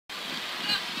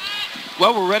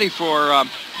Well, we're ready for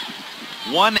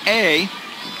 1A,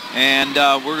 and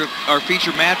our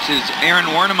featured match is Aaron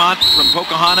Wernimont from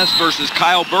Pocahontas versus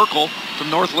Kyle Burkle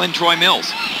from Northland Troy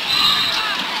Mills.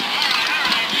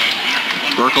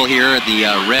 Burkle here at the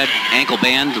red ankle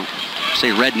band,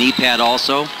 say red knee pad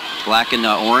also, black and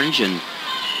orange, and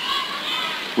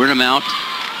Wernimont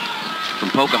from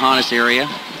Pocahontas area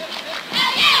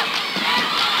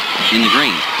in the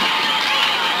green.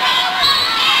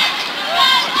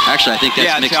 Actually, I think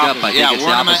that's mixed up. I think it's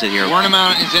the opposite here.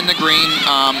 Wernimont is in the green,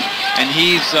 and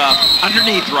he's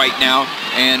underneath right now.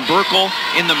 And Burkle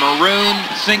in the maroon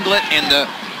singlet and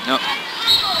the... No.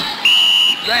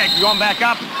 Greg, you going back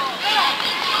up?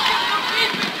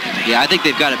 Yeah, I think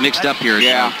they've got it mixed up here.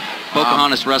 Yeah.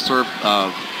 Pocahontas wrestler,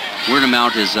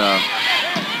 Wernimont is...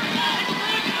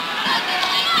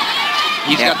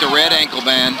 he's got the red ankle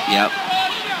band. Yep.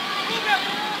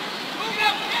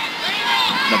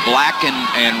 The black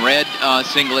and red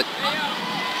singlet,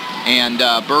 and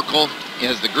Burkle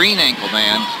has the green ankle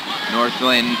band,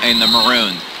 Northland and the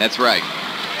maroon. That's right.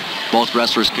 Both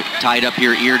wrestlers tied up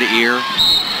here ear to ear.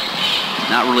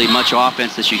 Not really much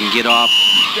offense that you can get off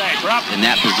in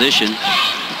that position.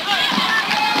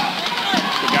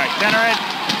 Good guy, center it.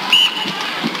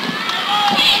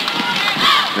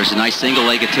 There's a nice single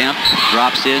leg attempt.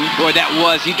 Drops in. Boy,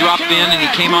 he dropped in and he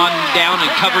came on down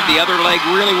and covered the other leg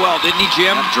really well, didn't he,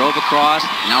 Jim? Yep, drove across.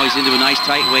 Now he's into a nice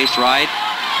tight waist ride.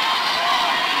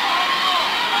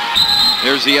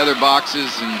 There's the other boxes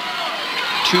in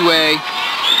 2A.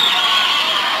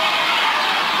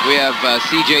 We have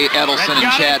C.J. Ettelson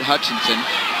and Chad Hutchinson.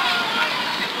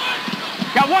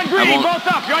 Got one green, both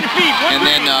up. You're on your feet. And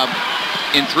then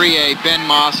in 3A, Ben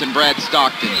Moss and Brad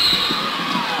Stockton.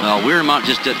 Well, Wernimont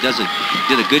just did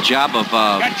a good job of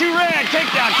got two red,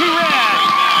 takedown, two red.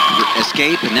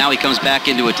 Escape, and now he comes back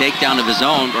into a takedown of his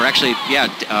own. Or actually, yeah,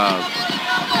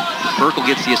 Burkle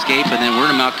gets the escape, and then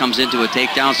Wernimont comes into a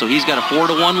takedown. So he's got a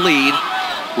 4-1 lead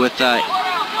with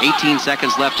 18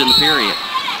 seconds left in the period.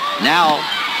 Now,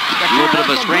 a little bit of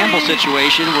a scramble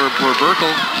situation where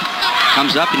Burkle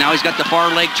comes up, and now he's got the far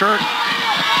leg turn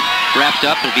wrapped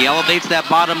up. If he elevates that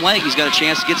bottom leg, he's got a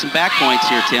chance to get some back points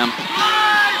here, Tim.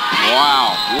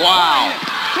 Wow, wow.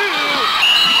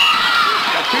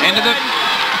 End of the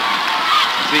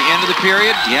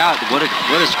period? Yeah, what a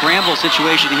scramble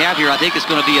situation you have here. I think it's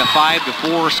going to be a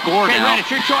 5-4 score now. Red, it's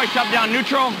your choice, up, down,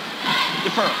 neutral,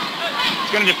 defer.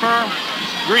 It's going to defer.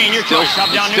 Green, your choice,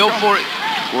 up, down, neutral. Still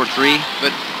 4-3.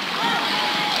 But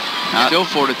still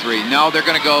 4-3. No, they're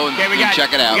going to go and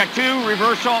check it out. We got two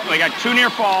reversal. We got two near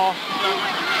fall.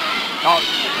 Oh,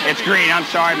 it's green. I'm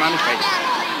sorry, my mistake.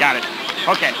 Got it.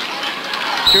 Okay.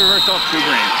 Two reversal, two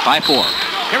green. 5-4.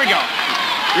 Here we go.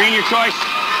 Green, your choice.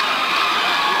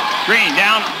 Green,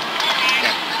 down. Okay.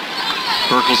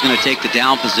 Burkle's going to take the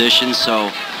down position,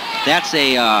 so that's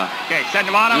a okay, set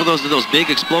the bottom. one of those big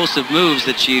explosive moves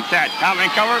that you set. Top and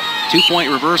cover.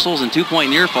 2-point reversals and 2-point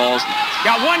near falls.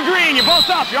 Got one green. You're both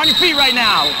up. You're on your feet right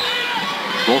now.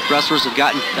 Both wrestlers have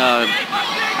gotten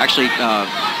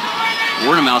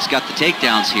Wernimont's got the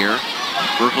takedowns here.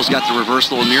 Burkle's got the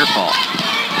reversal and near fall.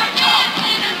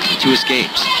 2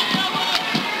 escapes.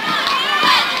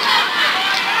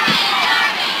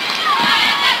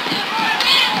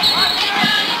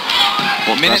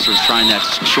 Both wrestlers trying that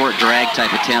short drag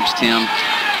type attempts, Tim.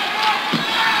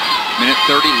 Minute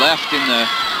 30 left in the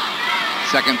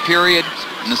second period,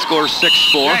 and the score is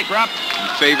 6-4 in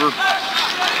favor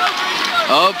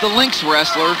of the Lynx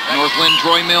wrestler, Northland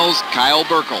Troy Mills, Kyle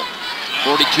Burkle.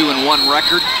 42-1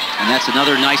 record. And that's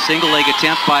another nice single leg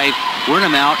attempt by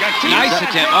Wernimont. Nice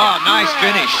attempt. Oh, nice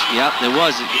finish. Yep, it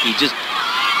was. He just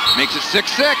makes it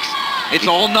 6-6. It's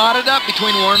all knotted up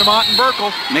between Wernimont and Burkle.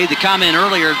 Made the comment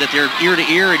earlier that they're ear to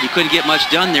ear and you couldn't get much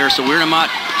done there, so Wernimont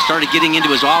started getting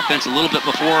into his offense a little bit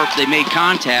before they made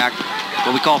contact,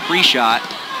 what we call free shot.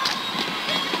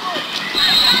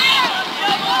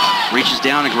 Reaches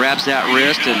down and grabs that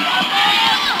wrist, and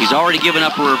he's already given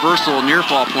up a reversal near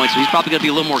fall point, so he's probably going to be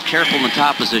a little more careful in the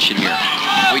top position here.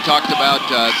 We talked about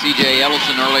C.J.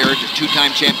 Ettelson earlier, the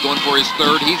two-time champ going for his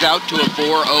third. He's out to a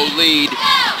 4-0 lead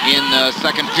in the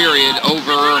second period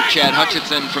over Chad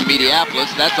Hutchinson from Mediapolis.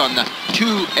 That's on the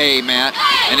 2A mat.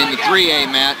 And in the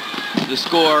 3A mat, the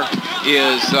score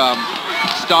is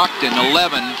Stockton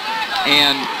 11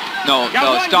 and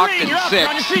Stockton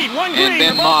 6 and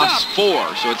Ben Moss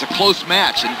 4. So it's a close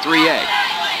match in 3A.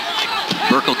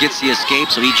 Burkle gets the escape,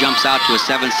 so he jumps out to a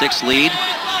 7-6 lead.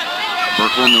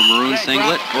 Burkle in the maroon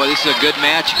singlet. Boy, this is a good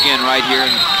match again right here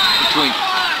in between.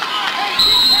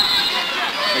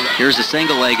 Here's a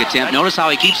single leg attempt. Notice how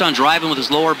he keeps on driving with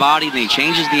his lower body, and he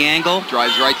changes the angle.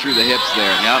 Drives right through the hips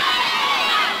there. Yep.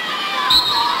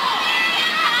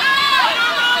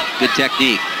 Good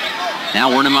technique.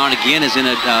 Now Wernimont again is in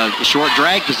a short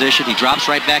drag position. He drops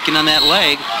right back in on that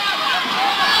leg.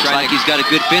 Looks like he's got a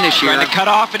good finish here. Trying to cut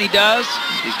off, and he does.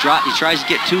 He tries to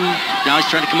get two. Now he's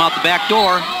trying to come out the back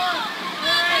door.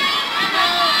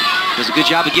 Does a good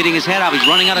job of getting his head out. He's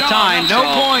running out of time. No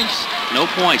points. No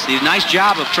points. He did a nice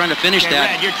job of trying to finish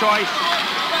that Red, your choice.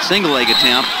 single leg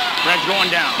attempt. Red's going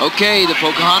down. Okay, the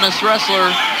Pocahontas wrestler,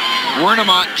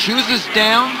 Wernimont, chooses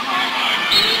down.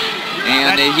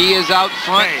 And he is out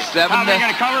front, Okay.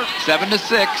 7 to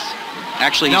 6.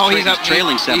 Actually, he's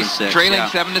trailing 7-6. He's trailing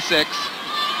 7 to 6.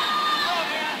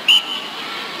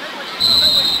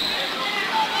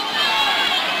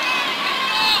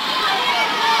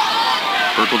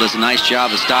 Burkle does a nice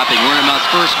job of stopping Wernimont's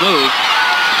first move.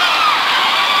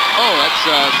 Oh, that's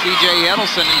C.J.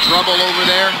 Ettelson in trouble over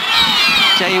there.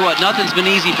 Tell you what, nothing's been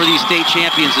easy for these state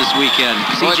champions this weekend.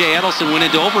 C.J. Ettelson went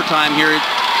into overtime here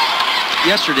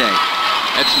yesterday.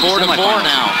 It's 4 to 4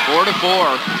 now. 4 to 4.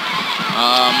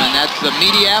 And that's the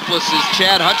Mediapolis's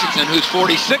Chad Hutchinson, who's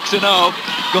 46-0,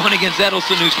 going against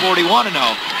Ettelson, who's 41-0.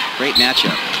 Great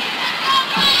matchup.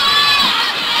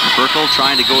 Burkle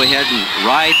trying to go ahead and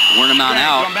ride Wernimont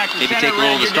out. Maybe take a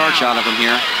little of the starch out of him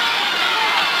here.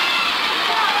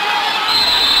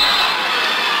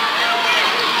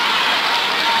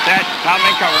 Set, top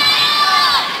man cover.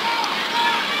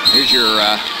 Here's your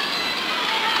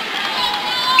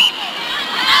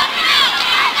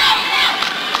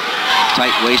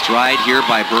tight waist ride here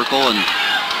by Burkle, and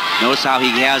notice how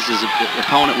he has his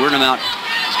opponent Wernimont.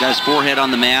 He's got his forehead on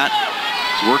the mat.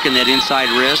 He's working that inside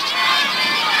wrist.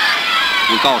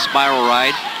 We call a spiral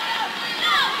ride.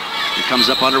 He comes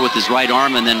up under with his right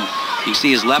arm, and then you can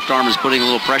see his left arm is putting a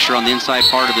little pressure on the inside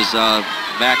part of his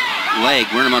back leg,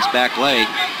 Wernimont's back leg.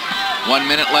 1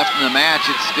 minute left in the match.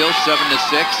 It's still 7 to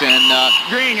 6, and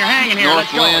Green, you're hanging here.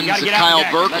 Northland's Kyle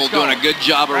Burkle doing a good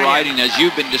job of riding, as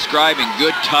you've been describing.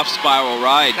 Good, tough spiral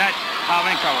ride. That top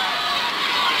man cover.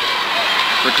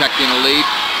 Protecting the lead.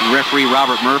 Referee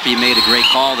Robert Murphy made a great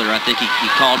call there. I think he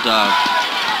called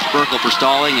Burkle for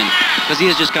stalling, and because he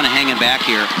is just kind of hanging back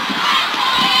here.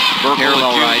 Burkle,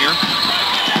 parallel ride,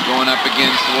 going up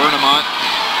against Wernimont,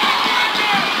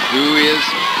 who is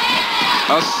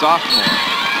a sophomore.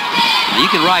 Now you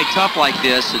can ride tough like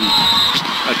this and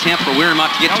attempt for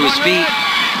Wernimont to get to his feet.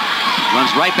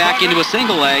 Runs right back into a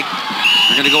single leg.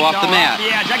 They're going to go off the mat.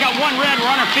 Yeah, I got one red.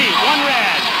 We're on our feet. One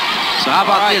red. So how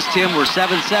about this, Tim? We're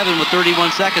 7-7 with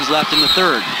 31 seconds left in the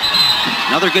third.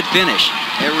 Another good finish.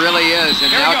 It really is,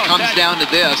 and now it comes down to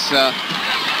this.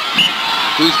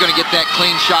 Who's going to get that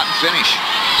clean shot and finish?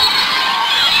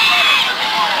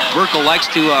 Burkle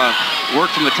likes to work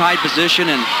from a tied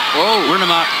position, and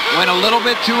Wernimont went a little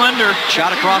bit too under.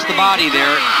 Shot across the body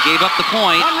there, gave up the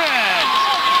point.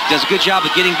 Does a good job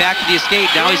of getting back to the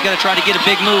escape. Now he's got to try to get a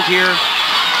big move here.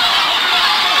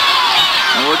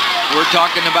 And we're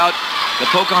talking about the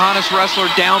Pocahontas wrestler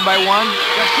down by 1.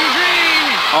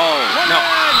 Oh, no.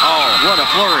 Oh, what a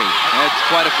flurry. That's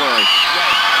quite a flurry.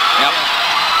 Yep.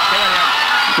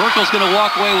 Burkle's going to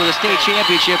walk away with a state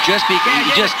championship just because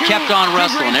he just kept on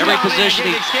wrestling. Every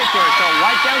position he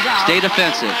stayed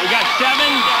offensive. We got 7.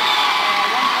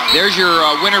 There's your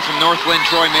winner from Northland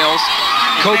Troy Mills.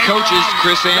 Co-coaches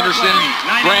Chris Anderson,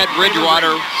 Brad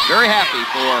Bridgewater. Very happy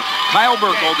for Kyle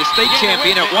Burkle, the state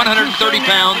champion at 130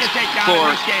 pounds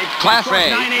for Class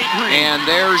A. And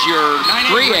there's your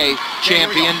 3A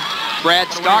champion,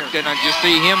 Brad Stockton. I just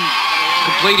see him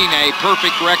completing a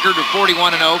perfect record of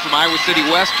 41-0 from Iowa City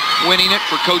West, winning it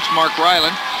for Coach Mark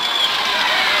Ryland.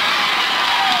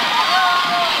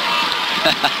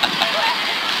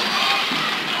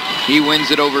 He wins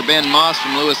it over Ben Moss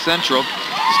from Lewis Central.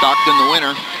 Stockton the winner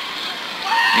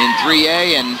in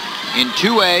 3A, and in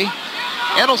 2A,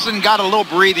 Ettelson got a little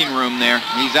breathing room there.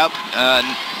 He's up,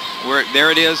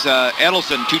 there it is,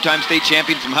 Ettelson, two-time state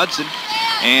champion from Hudson,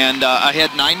 and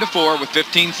ahead 9-4 with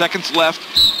 15 seconds left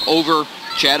over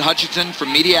Chad Hutchinson from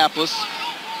Mediapolis.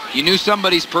 You knew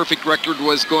somebody's perfect record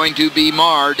was going to be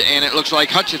marred, and it looks like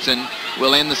Hutchinson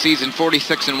will end the season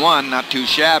 46-1, not too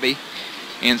shabby,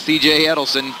 and C.J.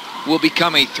 Ettelson will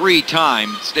become a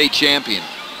 3-time state champion.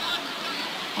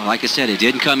 Well, like I said, it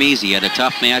didn't come easy. He had a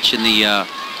tough match in the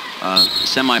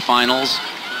semifinals.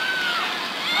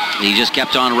 He just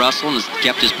kept on wrestling,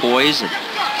 kept his poise. And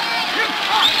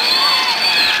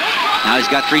now he's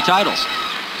got 3 titles.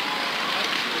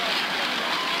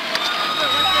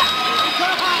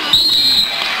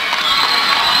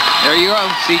 There you go,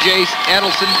 C.J.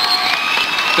 Ettelson.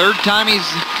 3rd time he's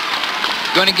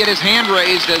going to get his hand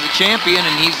raised as a champion,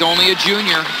 and he's only a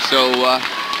junior. So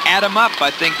add him up,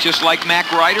 I think, just like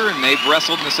Mac Ryder, and they've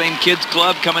wrestled in the same kids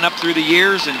club coming up through the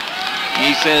years, and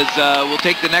He says, we'll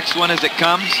take the next one as it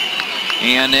comes.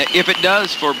 And if it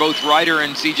does for both Ryder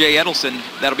and C.J. Ettelson,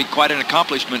 that'll be quite an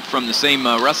accomplishment from the same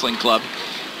wrestling club.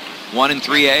 1 in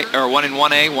 3A, or 1 in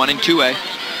 1A, 1 in 2A.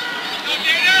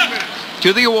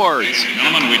 To the awards. Ladies and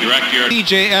gentlemen, we direct your...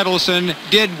 C.J. Ettelson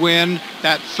did win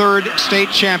that 3rd state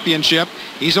championship.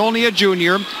 He's only a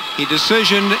junior. He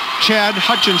decisioned Chad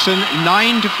Hutchinson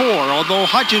 9-4, although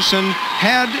Hutchinson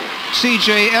had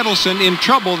C.J. Ettelson in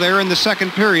trouble there in the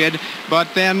 2nd period, but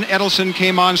then Ettelson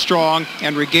came on strong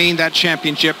and regained that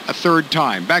championship a 3rd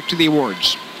time. Back to the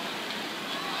awards.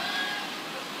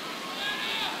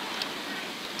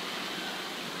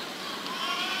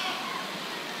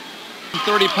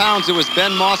 £30. It was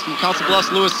Ben Moss from Council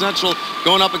Bluffs Lewis Central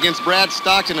going up against Brad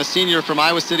Stockton, a senior from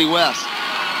Iowa City West.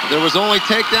 There was only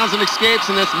takedowns and escapes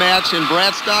in this match, and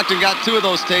Brad Stockton got 2 of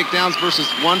those takedowns versus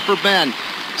 1 for Ben.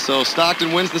 So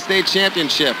Stockton wins the state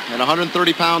championship at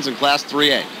 130 pounds in Class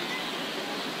 3A.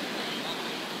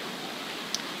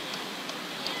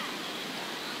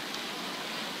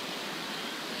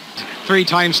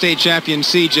 Three-time state champion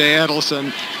C.J.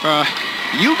 Ettelson.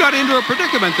 You got into a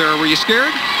predicament there. Were you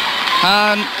scared?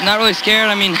 Not really scared.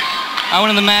 I mean, I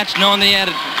went in the match knowing that he had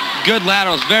good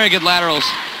laterals, very good laterals.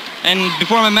 And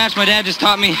before my match, my dad just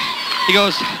taught me, he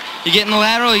goes, you get in the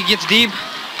lateral, he gets deep,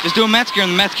 just do a Metzger.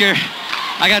 And the Metzger,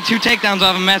 I got 2 takedowns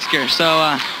off of Metzger. So,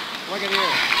 look at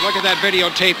here. Look at that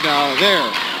videotape now. There.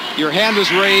 Your hand was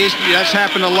raised. That's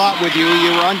happened a lot with you.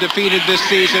 You were undefeated this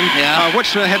season. Yeah.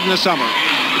 What's ahead in the summer?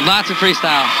 Lots of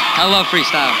freestyle. I love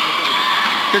freestyle.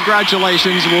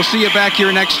 Congratulations. We'll see you back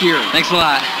here next year. Thanks a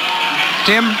lot.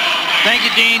 Tim? Thank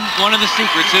you, Dean. One of the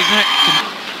secrets, isn't it?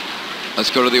 Let's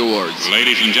go to the awards.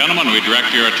 Ladies and gentlemen, we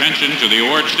direct your attention to the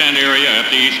award stand area at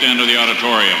the east end of the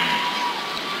auditorium.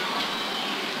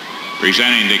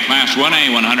 Presenting the Class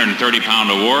 1A 130-pound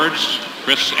awards,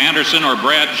 Chris Anderson or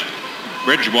Brad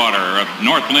Bridgewater of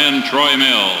Northland Troy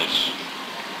Mills.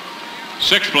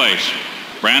 6th place,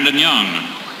 Brandon Young,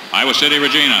 Iowa City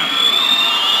Regina.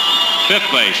 5th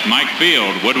place, Mike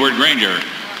Field, Woodward Granger.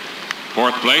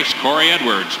 4th place, Corey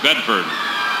Edwards, Bedford.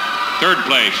 3rd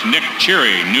place, Nick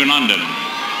Cheery, New London.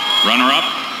 Runner-up,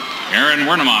 Aaron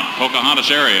Wernimont, Pocahontas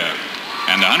area.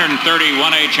 And the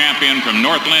 131A champion from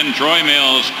Northland Troy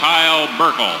Mills, Kyle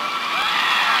Burkle.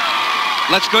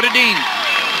 Let's go to Dean.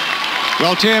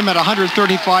 Well, Tim, at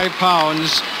 135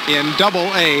 pounds in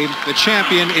Double-A, the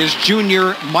champion is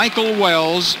junior Michael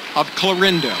Wells of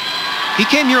Clarinda. He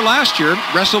came here last year,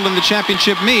 wrestled in the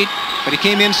championship meet, but he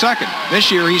came in 2nd. This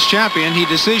year, he's champion. He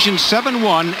decisioned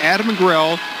 7-1 Adam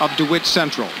Grell of DeWitt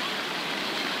Central.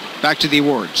 Back to the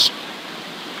awards.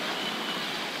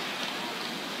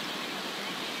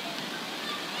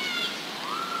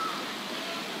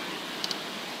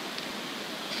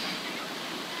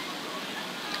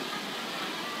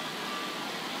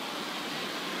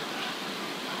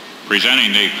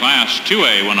 Presenting the Class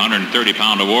 2A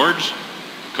 130-pound awards,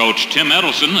 Coach Tim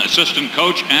Ettelson, assistant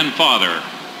coach and father.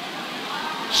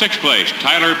 6th place,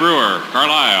 Tyler Brewer,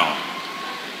 Carlisle.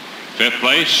 5th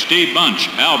place, Steve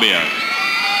Bunch, Albia.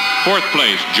 4th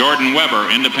place, Jordan Weber,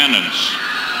 Independence.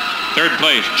 3rd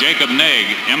place, Jacob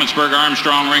Naig, Emmitsburg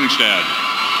Armstrong Ringstead.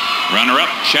 Runner-up,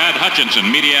 Chad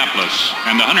Hutchinson, Mediapolis.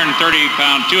 And the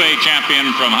 130-pound 2A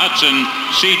champion from Hudson,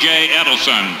 C.J.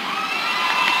 Ettelson.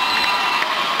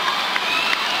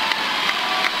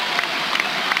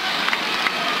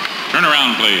 Turn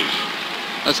around, please.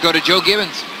 Let's go to Joe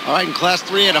Gibbons. All right, in Class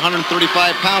 3 at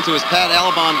 135 pounds, it was Pat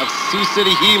Alabon of Sioux City,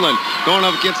 Heelan, going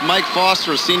up against Mike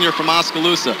Foster, a senior from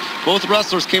Oskaloosa. Both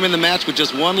wrestlers came in the match with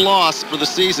just 1 loss for the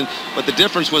season, but the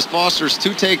difference was Foster's 2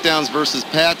 takedowns versus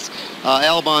Pat's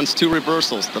Alabon's 2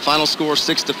 reversals. The final score,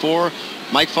 6-4.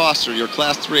 Mike Foster, your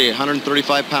Class 3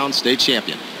 135-pound state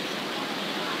champion.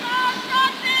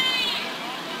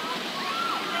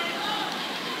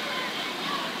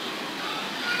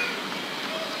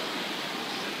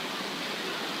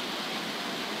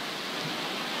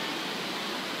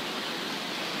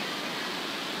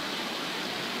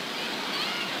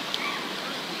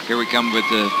 Here we come with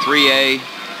the 3A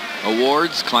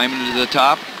awards. Climbing to the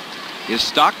top is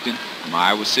Stockton from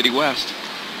Iowa City West.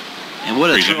 And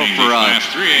what a throw for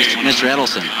Mr.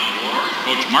 Ettelson.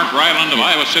 Coach Mark Ryland of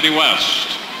Iowa City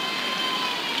West.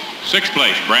 6th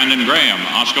place, Brandon Graham,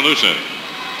 Oskaloosa.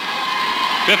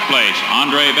 5th place,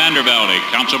 Andre Vandervelde,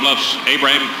 Council Bluffs,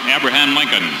 Abraham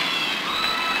Lincoln.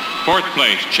 4th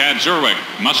place, Chad Zerwick,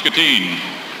 Muscatine.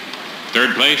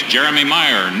 3rd place, Jeremy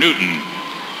Meyer, Newton.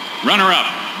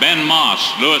 Runner-up, Ben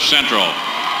Moss, Lewis Central.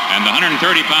 And the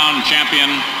 130-pound champion,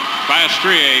 Class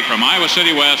 3A from Iowa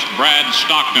City West, Brad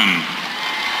Stockton.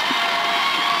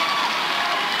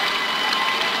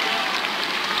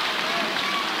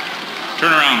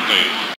 Turn around, please.